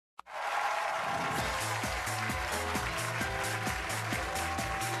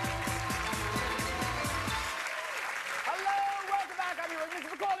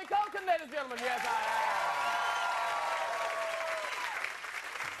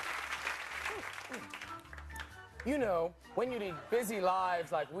You know, when you lead busy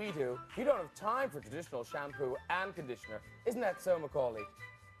lives like we do, you don't have time for traditional shampoo and conditioner. Isn't that so, Macaulay?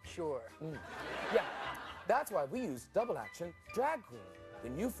 Sure. Yeah, that's why we use Double Action Drag Queen, the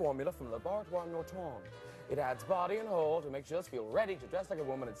new formula from Laboratoire Norton. It adds body and hold to make you just feel ready to dress like a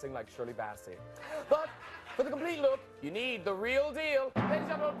woman and sing like Shirley Bassey. But for the complete look, you need the real deal. Ladies and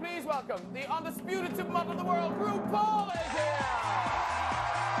gentlemen, please welcome the undisputed supermodel of the world, RuPaul is here!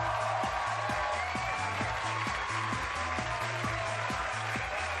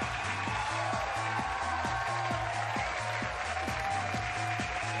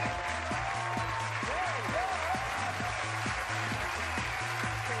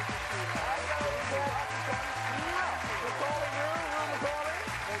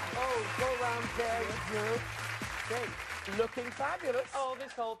 Great. Looking fabulous. Oh,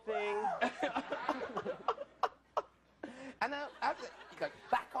 this whole thing. And now,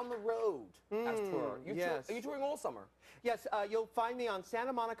 back on the road as tour. Yes. Are you touring all summer? Yes, you'll find me on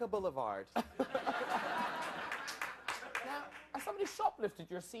Santa Monica Boulevard. Now, has somebody shoplifted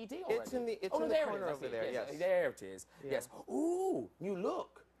your CD already? It's in the corner over there, yes. There it is. Yeah. Yes. Ooh, new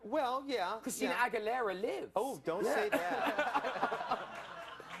look. Well, yeah. Christina Aguilera lives. Oh, don't say that.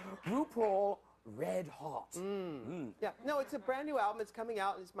 RuPaul Red Hot. Yeah, no, it's a brand new album. It's coming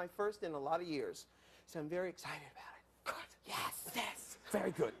out. It's my first in a lot of years. So I'm very excited about it. Good. Yes.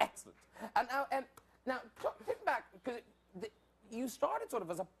 Very good. Excellent. And now, think back, because you started sort of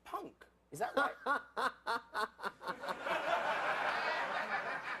as a punk. Is that right?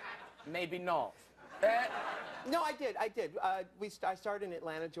 Maybe not. No, I did. I started in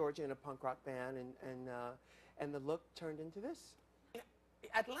Atlanta, Georgia, in a punk rock band, and the look turned into this.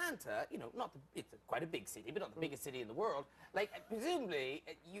 Atlanta, you know, it's quite a big city, but not the biggest city in the world. Like, presumably,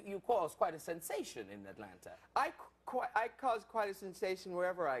 you caused quite a sensation in Atlanta. I cause quite a sensation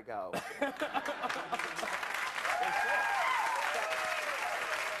wherever I go. That's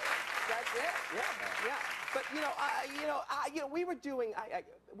it. Yeah. But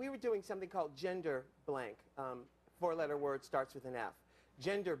we were doing something called Gender Blank. Four-letter word starts with an F.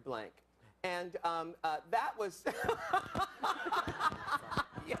 Gender Blank, and that was.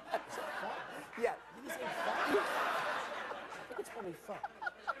 Yes. Yeah. Did you say fuck? I think it's probably fuck.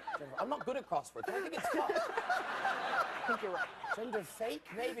 I'm not good at crosswords, but I think it's fuck. I think you're right. Gender fake,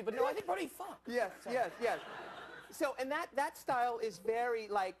 maybe, but no, I think probably fuck. Yes. So, and that style is very,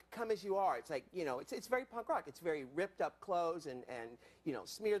 like, come as you are. It's like, you know, it's very punk rock. It's very ripped up clothes and you know,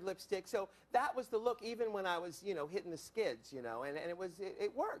 smeared lipstick. So that was the look even when I was, you know, hitting the skids, you know, and it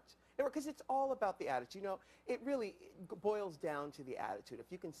worked. Because it's all about the attitude. You know, it really boils down to the attitude.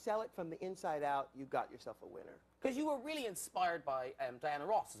 If you can sell it from the inside out, you got yourself a winner. Because you were really inspired by Diana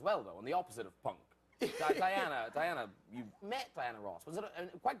Ross as well, though, on the opposite of punk. Diana, you met Diana Ross. Was it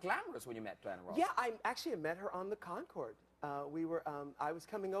quite glamorous when you met Diana Ross? Yeah, I met her on the Concorde. I was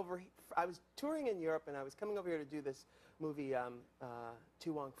coming over, I was touring in Europe, and I was coming over here to do this movie,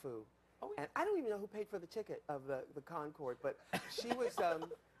 Tu Wong Fu. Oh, yeah. And I don't even know who paid for the ticket of the Concorde, but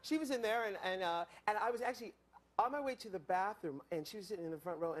she was in there, and I was actually on my way to the bathroom, and she was sitting in the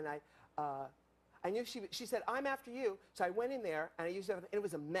front row, and I knew she said, "I'm after you," so I went in there, and I used everything, and it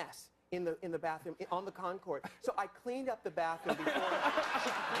was a mess in the bathroom on the Concorde. So I cleaned up the bathroom before she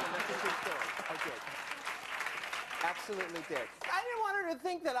could come in. That's a true story. I did. Absolutely did. I didn't want her to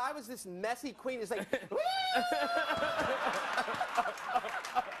think that I was this messy queen. It's like,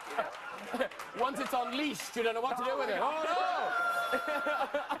 once it's unleashed, you don't know what to do with it. Oh, no!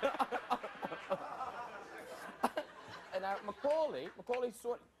 And now, Macaulay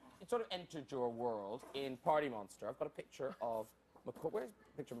sort of entered your world in Party Monster. I've got a picture of Macaulay. Where's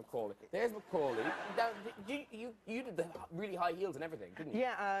the picture of Macaulay? There's Macaulay. Now, you did the really high heels and everything, didn't you?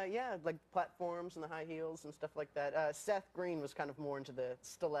 Yeah, like platforms and the high heels and stuff like that. Seth Green was kind of more into the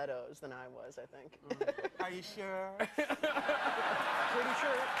stilettos than I was, I think. are you sure? Pretty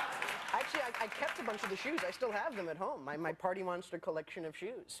sure. Actually, I kept a bunch of the shoes. I still have them at home. My Party Monster collection of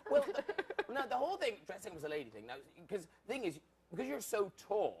shoes. Well, now, the whole thing, dressing was a lady thing. Now, because the thing is, because you're so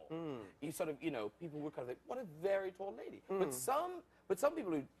tall, you sort of, you know, people would kind of think, what a very tall lady. But some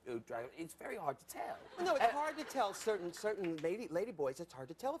people who drag, it's very hard to tell. No, it's hard to tell certain lady boys. It's hard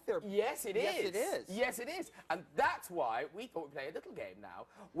to tell if they're. Yes, it is. Yes, it is. Yes, it is. And that's why we thought we'd play a little game now,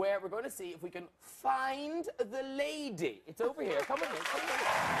 where we're going to see if we can find the lady. It's over here. Come with me. Come with me.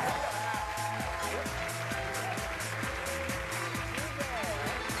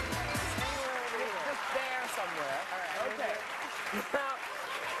 Just there somewhere. All right. Okay.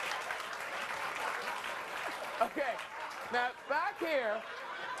 Okay, now back here,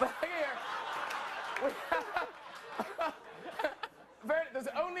 we have,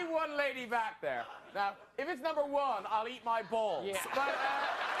 there's only one lady back there. Now, if it's number 1, I'll eat my balls. Yeah. But,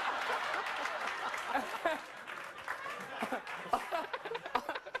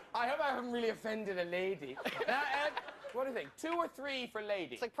 I hope I haven't really offended a lady. Now, Ed, what do you think? 2 or 3 for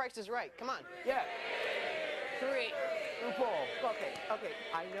lady? It's like Price is Right. Come on. Yeah. 3. RuPaul. Okay,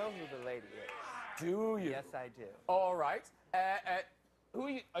 I know who the lady is. Do you? Yes, I do. All right.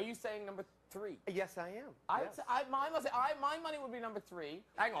 Who are you saying number 3? Yes, I am. I'd Yes. say, my money would be number 3.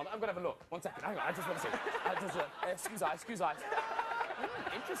 Hang on, I'm gonna have a look. 1 second. Hang on, I just want to see. Excuse I.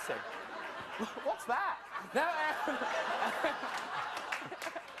 Interesting. What's that? Now,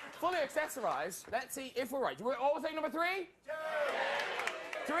 fully accessorized. Let's see if we're right. We're all saying number 3?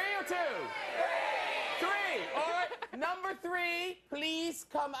 3 or 2? 3. All right. Number 3, please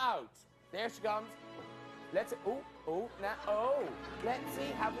come out. There she comes. Let's see. Let's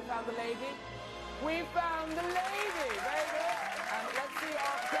see. Have we found the lady? We found the lady. Very good. And let's see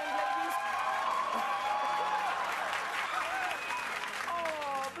our 10 ladies.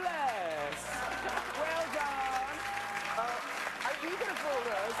 Oh, bless. Well done. Are you gonna fold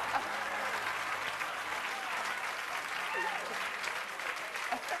us?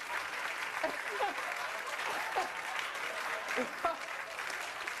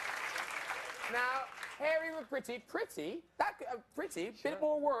 Now, Harry with pretty, pretty, Sure. bit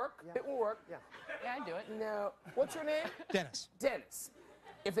more work, Yeah. bit more work. Yeah. Yeah, I do it. No, what's your name? Dennis. Dennis.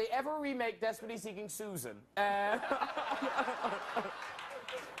 If they ever remake Desperately Seeking Susan,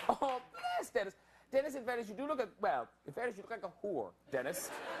 oh, bless Dennis. Dennis, in fairness, you do look at, well, in fairness, you look like a whore,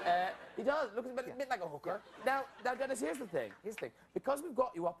 Dennis. He does, looks a bit like a hooker. Now, Dennis, here's the thing. Because we've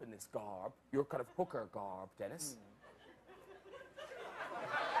got you up in this garb, your kind of hooker garb, Dennis,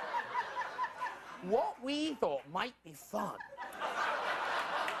 what we thought might be fun.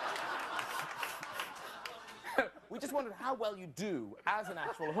 We just wondered how well you do as an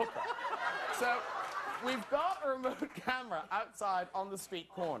actual hooker. So, we've got a remote camera outside on the street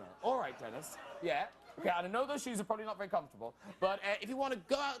corner. All right, Dennis. Yeah. Okay, I know those shoes are probably not very comfortable, but if you want to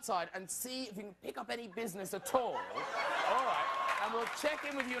go outside and see if you can pick up any business at all right, and we'll check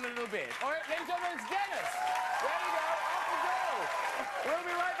in with you in a little bit. All right, ladies and gentlemen, it's Dennis. There you go, off we go. We'll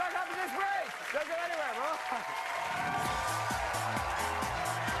be right back after this break. Don't go anywhere, bro.